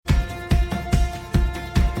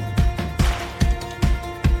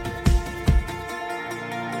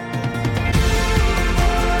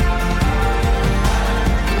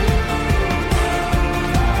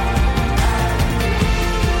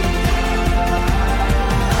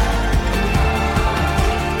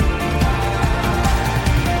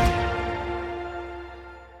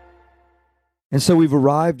And so we've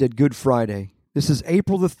arrived at Good Friday. This is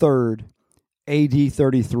April the 3rd, AD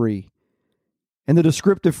 33. And the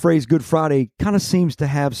descriptive phrase Good Friday kind of seems to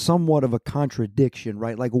have somewhat of a contradiction,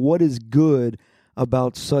 right? Like, what is good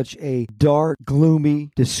about such a dark,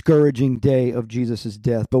 gloomy, discouraging day of Jesus'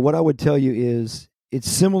 death? But what I would tell you is it's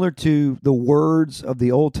similar to the words of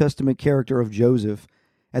the Old Testament character of Joseph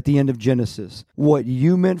at the end of Genesis. What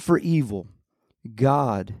you meant for evil,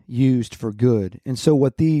 God used for good. And so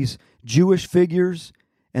what these Jewish figures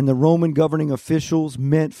and the Roman governing officials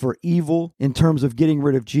meant for evil in terms of getting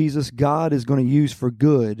rid of Jesus, God is going to use for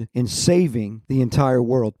good in saving the entire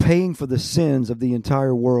world, paying for the sins of the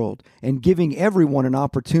entire world, and giving everyone an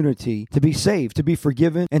opportunity to be saved, to be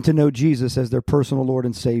forgiven, and to know Jesus as their personal Lord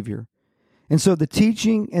and Savior. And so the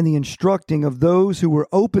teaching and the instructing of those who were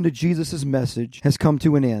open to Jesus' message has come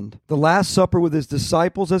to an end. The Last Supper with his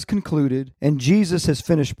disciples has concluded, and Jesus has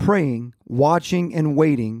finished praying, watching, and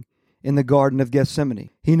waiting in the Garden of Gethsemane.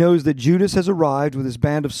 He knows that Judas has arrived with his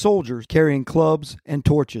band of soldiers carrying clubs and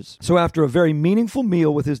torches. So after a very meaningful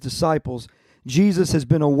meal with his disciples, Jesus has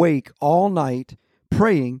been awake all night,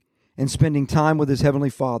 praying and spending time with his Heavenly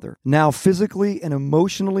Father. Now physically and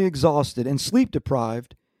emotionally exhausted and sleep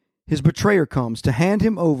deprived, his betrayer comes to hand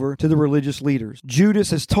him over to the religious leaders.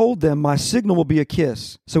 Judas has told them, "My signal will be a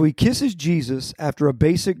kiss." So he kisses Jesus after a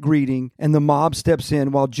basic greeting, and the mob steps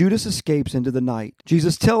in while Judas escapes into the night.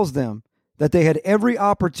 Jesus tells them that they had every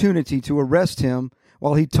opportunity to arrest him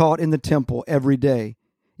while he taught in the temple every day.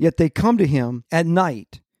 Yet they come to him at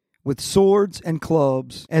night with swords and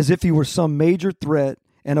clubs as if he were some major threat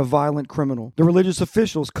and a violent criminal. The religious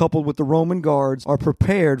officials, coupled with the Roman guards, are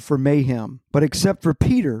prepared for mayhem. But except for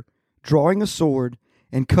Peter, drawing a sword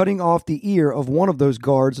and cutting off the ear of one of those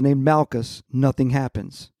guards named Malchus, nothing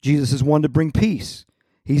happens. Jesus is one to bring peace.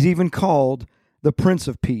 He's even called the Prince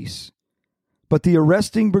of Peace. But the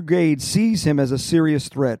arresting brigade sees him as a serious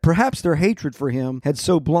threat. Perhaps their hatred for him had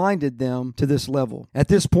so blinded them to this level. At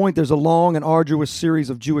this point, there's a long and arduous series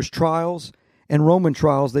of Jewish trials and Roman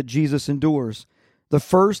trials that Jesus endures. The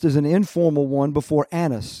first is an informal one before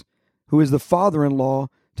Annas, who is the father-in-law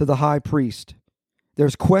to the high priest.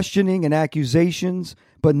 There's questioning and accusations,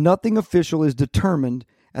 but nothing official is determined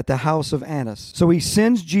at the house of Annas. So he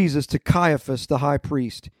sends Jesus to Caiaphas, the high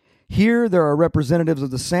priest. Here there are representatives of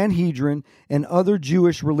the Sanhedrin and other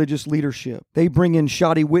Jewish religious leadership. They bring in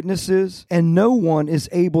shoddy witnesses, and no one is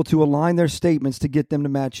able to align their statements to get them to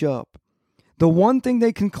match up. The one thing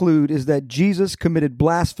they conclude is that Jesus committed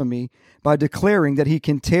blasphemy by declaring that he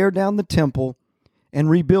can tear down the temple and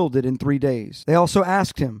rebuild it in 3 days. They also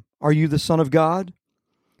asked him, "Are you the Son of God?"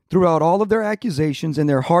 Throughout all of their accusations and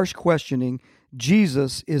their harsh questioning,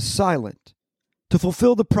 Jesus is silent to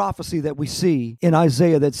fulfill the prophecy that we see in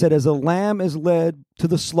Isaiah that said, "As a lamb is led to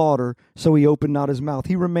the slaughter, so he opened not his mouth."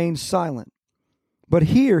 He remains silent. But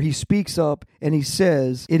here he speaks up and he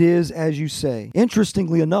says, "It is as you say."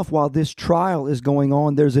 Interestingly enough, while this trial is going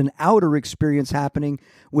on, there's an outer experience happening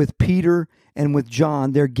with Peter and with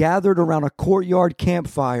John. They're gathered around a courtyard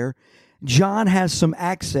campfire. John has some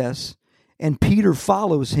access, and Peter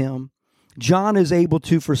follows him. John is able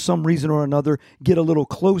to, for some reason or another, get a little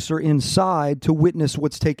closer inside to witness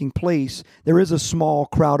what's taking place. There is a small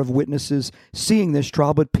crowd of witnesses seeing this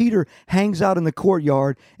trial, but Peter hangs out in the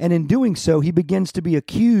courtyard, and in doing so, he begins to be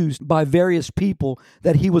accused by various people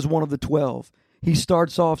that he was one of the 12. He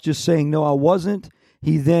starts off just saying, "No, I wasn't."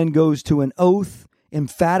 He then goes to an oath,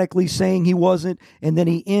 emphatically saying he wasn't, and then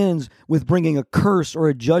he ends with bringing a curse or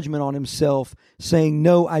a judgment on himself, saying,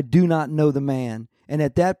 "No, I do not know the man." And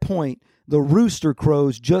at that point, the rooster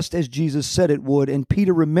crows just as Jesus said it would, and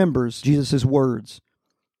Peter remembers Jesus' words.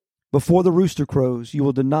 "Before the rooster crows, you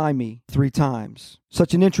will deny me 3 times."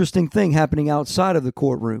 Such an interesting thing happening outside of the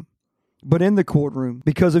courtroom. But in the courtroom,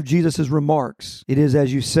 because of Jesus' remarks, "It is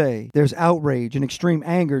as you say," there's outrage and extreme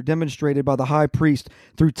anger demonstrated by the high priest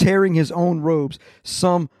through tearing his own robes.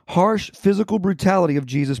 Some harsh physical brutality of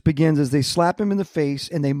Jesus begins as they slap him in the face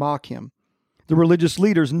and they mock him. The religious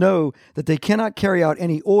leaders know that they cannot carry out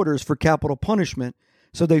any orders for capital punishment,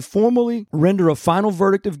 so they formally render a final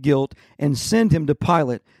verdict of guilt and send him to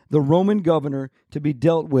Pilate, the Roman governor, to be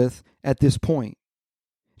dealt with at this point.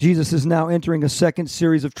 Jesus is now entering a second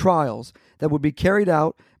series of trials that would be carried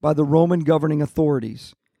out by the Roman governing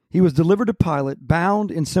authorities. He was delivered to Pilate, bound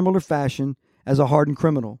in similar fashion as a hardened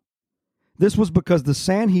criminal. This was because the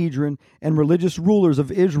Sanhedrin and religious rulers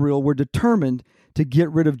of Israel were determined to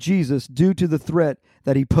get rid of Jesus due to the threat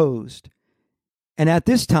that he posed. And at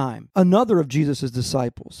this time, another of Jesus'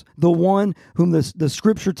 disciples, the one whom the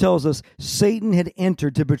scripture tells us Satan had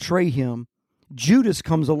entered to betray him, Judas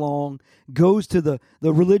comes along, goes to the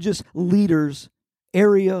religious leaders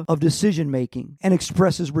area of decision making and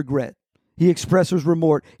expresses regret. He expresses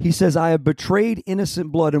remorse. He says, I have betrayed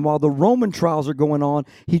innocent blood. And while the Roman trials are going on,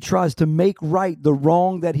 he tries to make right the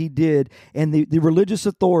wrong that he did. And the religious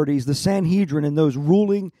authorities, the Sanhedrin and those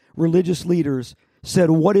ruling religious leaders said,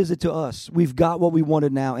 what is it to us? We've got what we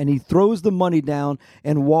wanted now. And he throws the money down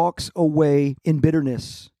and walks away in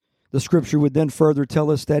bitterness. The scripture would then further tell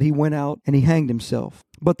us that he went out and he hanged himself.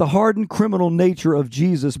 But the hardened criminal nature of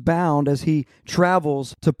Jesus, bound as he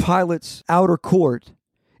travels to Pilate's outer court,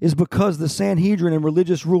 is because the Sanhedrin and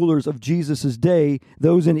religious rulers of Jesus' day,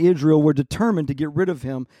 those in Israel, were determined to get rid of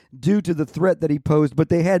him due to the threat that he posed, but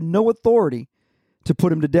they had no authority to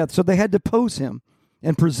put him to death. So they had to depose him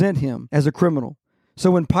and present him as a criminal. So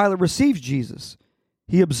when Pilate receives Jesus,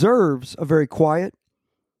 he observes a very quiet,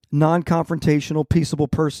 non-confrontational, peaceable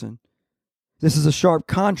person. This is a sharp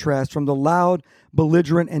contrast from the loud,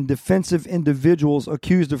 belligerent, and defensive individuals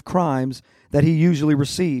accused of crimes that he usually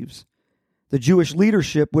receives. The Jewish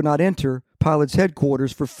leadership would not enter Pilate's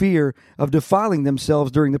headquarters for fear of defiling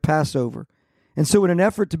themselves during the Passover. And so in an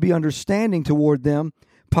effort to be understanding toward them,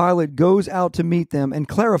 Pilate goes out to meet them and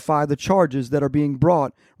clarify the charges that are being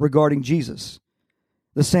brought regarding Jesus.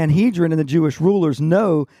 The Sanhedrin and the Jewish rulers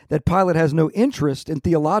know that Pilate has no interest in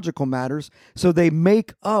theological matters, so they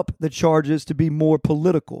make up the charges to be more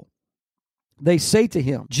political. They say to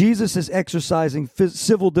him, Jesus is exercising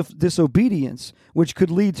civil disobedience, which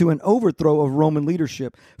could lead to an overthrow of Roman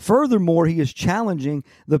leadership. Furthermore, he is challenging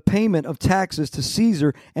the payment of taxes to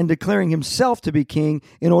Caesar and declaring himself to be king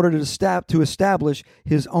in order to establish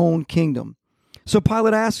his own kingdom. So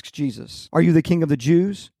Pilate asks Jesus, are you the king of the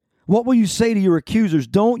Jews? What will you say to your accusers?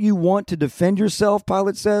 Don't you want to defend yourself?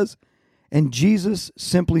 Pilate says. And Jesus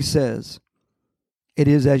simply says, it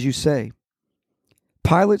is as you say.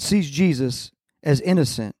 Pilate sees Jesus as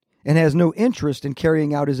innocent and has no interest in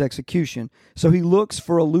carrying out his execution, so he looks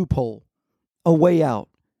for a loophole, a way out,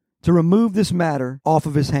 to remove this matter off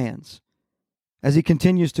of his hands. As he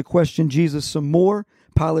continues to question Jesus some more,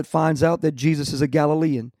 Pilate finds out that Jesus is a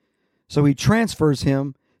Galilean, so he transfers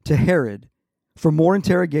him to Herod for more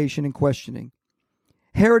interrogation and questioning.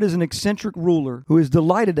 Herod is an eccentric ruler who is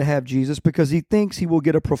delighted to have Jesus because he thinks he will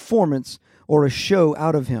get a performance or a show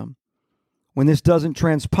out of him. When this doesn't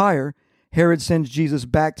transpire, Herod sends Jesus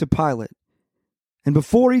back to Pilate. And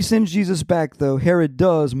before he sends Jesus back, though, Herod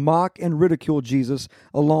does mock and ridicule Jesus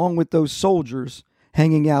along with those soldiers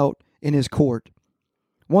hanging out in his court.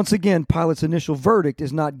 Once again, Pilate's initial verdict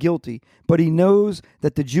is not guilty, but he knows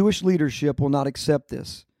that the Jewish leadership will not accept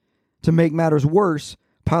this. To make matters worse,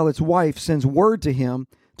 Pilate's wife sends word to him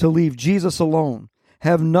to leave Jesus alone,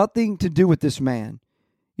 have nothing to do with this man.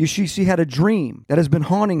 You see, she had a dream that has been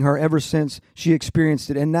haunting her ever since she experienced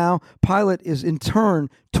it. And now Pilate is in turn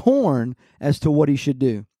torn as to what he should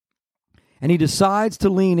do. And he decides to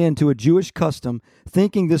lean into a Jewish custom,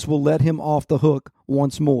 thinking this will let him off the hook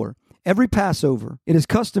once more. Every Passover, it is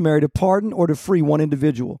customary to pardon or to free one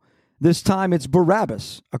individual. This time it's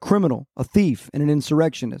Barabbas, a criminal, a thief, and an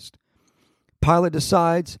insurrectionist. Pilate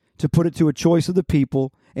decides to put it to a choice of the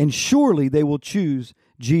people, and surely they will choose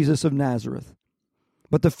Jesus of Nazareth.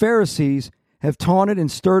 But the Pharisees have taunted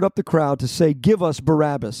and stirred up the crowd to say, give us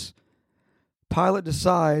Barabbas. Pilate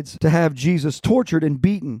decides to have Jesus tortured and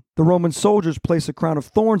beaten. The Roman soldiers place a crown of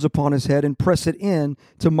thorns upon his head and press it in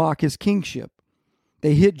to mock his kingship.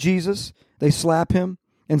 They hit Jesus, they slap him,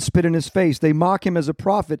 and spit in his face. They mock him as a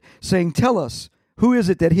prophet, saying, tell us, who is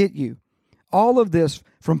it that hit you? All of this,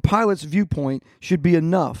 from Pilate's viewpoint, should be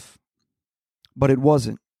enough. But it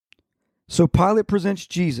wasn't. So Pilate presents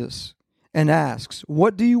Jesus and asks,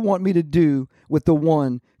 what do you want me to do with the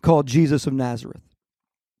one called Jesus of Nazareth?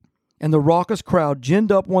 And the raucous crowd,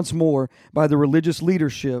 ginned up once more by the religious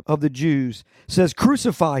leadership of the Jews, says,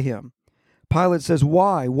 crucify him. Pilate says,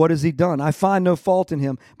 why? What has he done? I find no fault in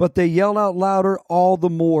him. But they yell out louder all the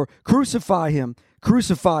more, crucify him,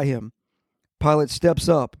 crucify him. Pilate steps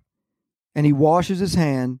up and he washes his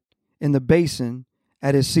hand in the basin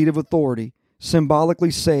at his seat of authority,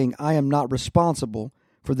 symbolically saying, I am not responsible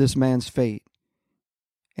for this man's fate.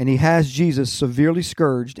 And he has Jesus severely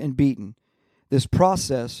scourged and beaten. This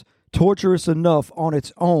process, torturous enough on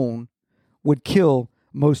its own, would kill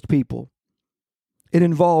most people. It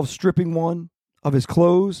involves stripping one of his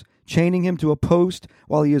clothes, chaining him to a post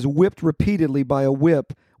while he is whipped repeatedly by a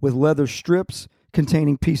whip with leather strips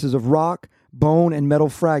containing pieces of rock, bone, and metal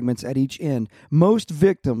fragments at each end. Most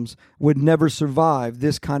victims would never survive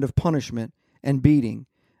this kind of punishment and beating.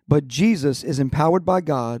 But Jesus is empowered by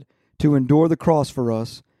God to endure the cross for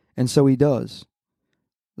us, and so he does.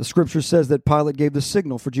 The scripture says that Pilate gave the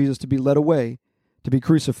signal for Jesus to be led away, to be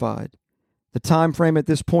crucified. The time frame at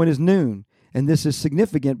this point is noon, And this is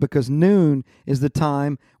significant because noon is the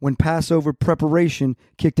time when Passover preparation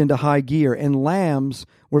kicked into high gear, and lambs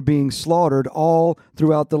were being slaughtered all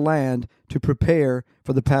throughout the land to prepare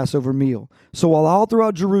for the Passover meal. So while all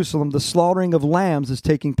throughout Jerusalem the slaughtering of lambs is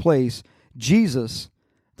taking place, Jesus,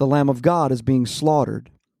 the Lamb of God, is being slaughtered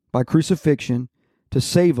by crucifixion to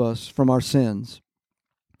save us from our sins.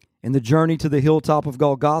 In the journey to the hilltop of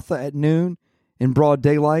Golgotha at noon, in broad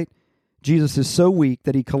daylight, Jesus is so weak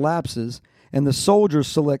that he collapses, and the soldiers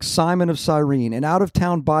select Simon of Cyrene, an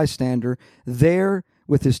out-of-town bystander, there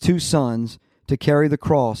with his 2 sons to carry the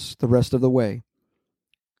cross the rest of the way.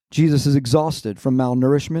 Jesus is exhausted from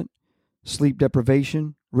malnourishment, sleep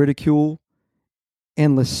deprivation, ridicule,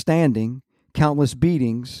 endless standing, countless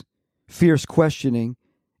beatings, fierce questioning,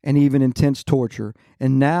 and even intense torture.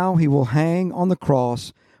 And now he will hang on the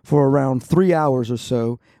cross for around 3 hours or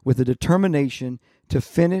so with a determination to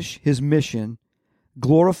finish his mission,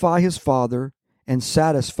 glorify his Father, and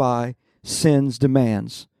satisfy sin's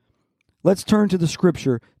demands. Let's turn to the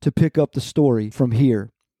scripture to pick up the story from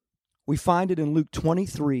here. We find it in Luke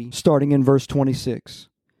 23, starting in verse 26.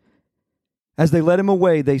 As they led him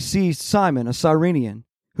away, they seized Simon, a Cyrenian,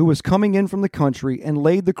 who was coming in from the country, and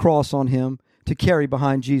laid the cross on him to carry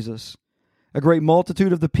behind Jesus. A great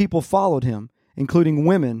multitude of the people followed him, including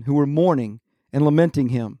women who were mourning and lamenting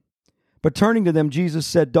him. But turning to them, Jesus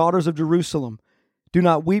said, "Daughters of Jerusalem, do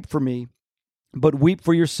not weep for me, but weep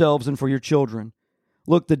for yourselves and for your children.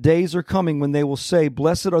 Look, the days are coming when they will say,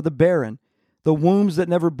 'Blessed are the barren, the wombs that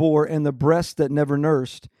never bore, and the breasts that never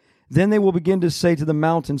nursed.' Then they will begin to say to the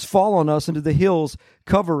mountains, 'Fall on us,' and to the hills,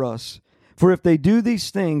 'Cover us.' For if they do these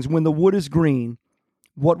things when the wood is green,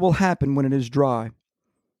 what will happen when it is dry?"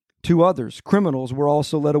 2 others, criminals, were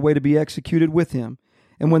also led away to be executed with him.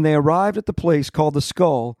 And when they arrived at the place called the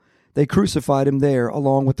Skull, they crucified him there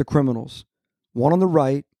along with the criminals, one on the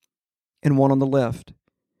right and one on the left.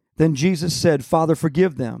 Then Jesus said, "Father,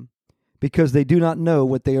 forgive them, because they do not know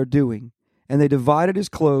what they are doing." And they divided his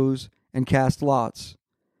clothes and cast lots.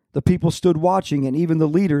 The people stood watching, and even the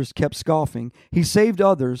leaders kept scoffing. "He saved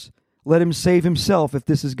others. Let him save himself if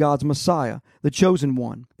this is God's Messiah, the chosen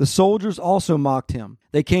one." The soldiers also mocked him.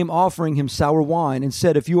 They came offering him sour wine and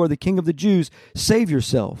said, "If you are the king of the Jews, save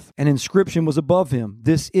yourself." An inscription was above him,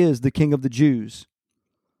 "This is the King of the Jews."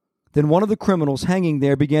 Then one of the criminals hanging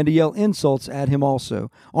there began to yell insults at him also.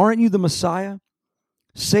 "Aren't you the Messiah?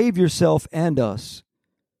 Save yourself and us."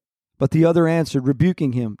 But the other answered,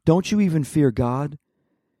 rebuking him, "Don't you even fear God?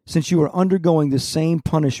 Since you are undergoing the same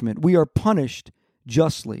punishment, we are punished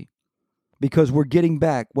justly, because we're getting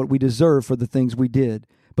back what we deserve for the things we did.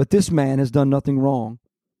 But this man has done nothing wrong.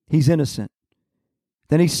 He's innocent."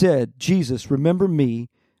 Then he said, "Jesus, remember me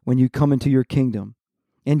when you come into your kingdom."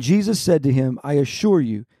 And Jesus said to him, "I assure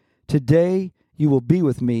you, today you will be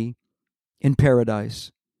with me in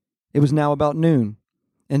paradise." It was now about noon,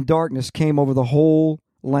 and darkness came over the whole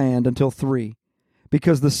land until 3,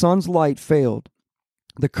 because the sun's light failed.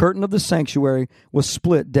 The curtain of the sanctuary was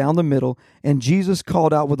split down the middle, and Jesus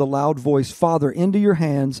called out with a loud voice, "Father, into your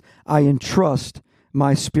hands I entrust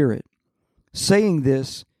my spirit." Saying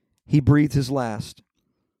this, he breathed his last.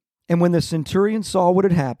 And when the centurion saw what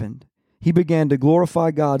had happened, he began to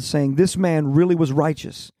glorify God, saying, "This man really was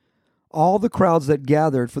righteous." All the crowds that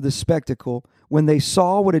gathered for this spectacle, when they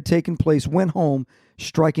saw what had taken place, went home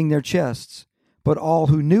striking their chests. But all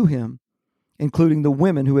who knew him, including the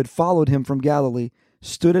women who had followed him from Galilee,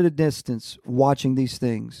 stood at a distance watching these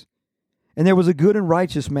things. And there was a good and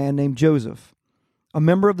righteous man named Joseph, a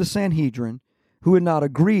member of the Sanhedrin, who had not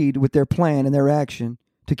agreed with their plan and their action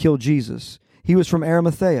to kill Jesus. He was from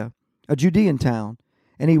Arimathea, a Judean town,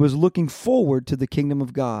 and he was looking forward to the kingdom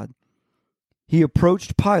of God. He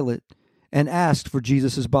approached Pilate and asked for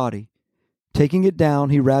Jesus' body. Taking it down,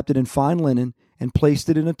 he wrapped it in fine linen and placed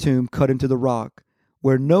it in a tomb cut into the rock,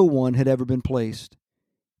 where no one had ever been placed.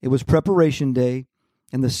 It was preparation day,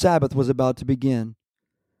 and the Sabbath was about to begin.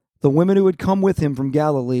 The women who had come with him from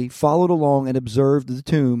Galilee followed along and observed the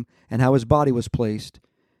tomb and how his body was placed.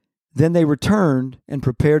 Then they returned and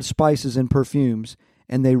prepared spices and perfumes,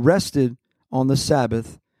 and they rested on the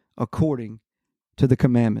Sabbath according to the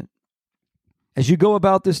commandment. As you go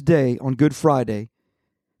about this day on Good Friday,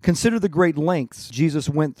 consider the great lengths Jesus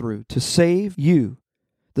went through to save you,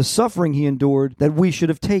 the suffering he endured that we should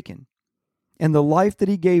have taken, and the life that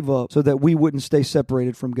he gave up so that we wouldn't stay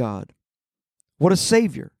separated from God. What a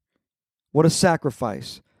Savior. What a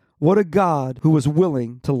sacrifice. What a God who was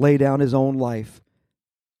willing to lay down his own life.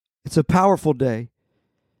 It's a powerful day.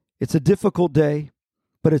 It's a difficult day,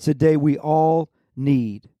 but it's a day we all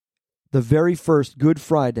need. The very first Good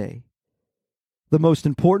Friday, the most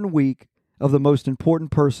important week of the most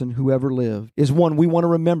important person who ever lived is one we want to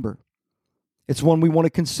remember. It's one we want to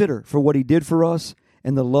consider for what he did for us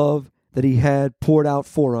and the love that he had poured out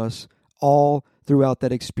for us all throughout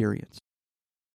that experience.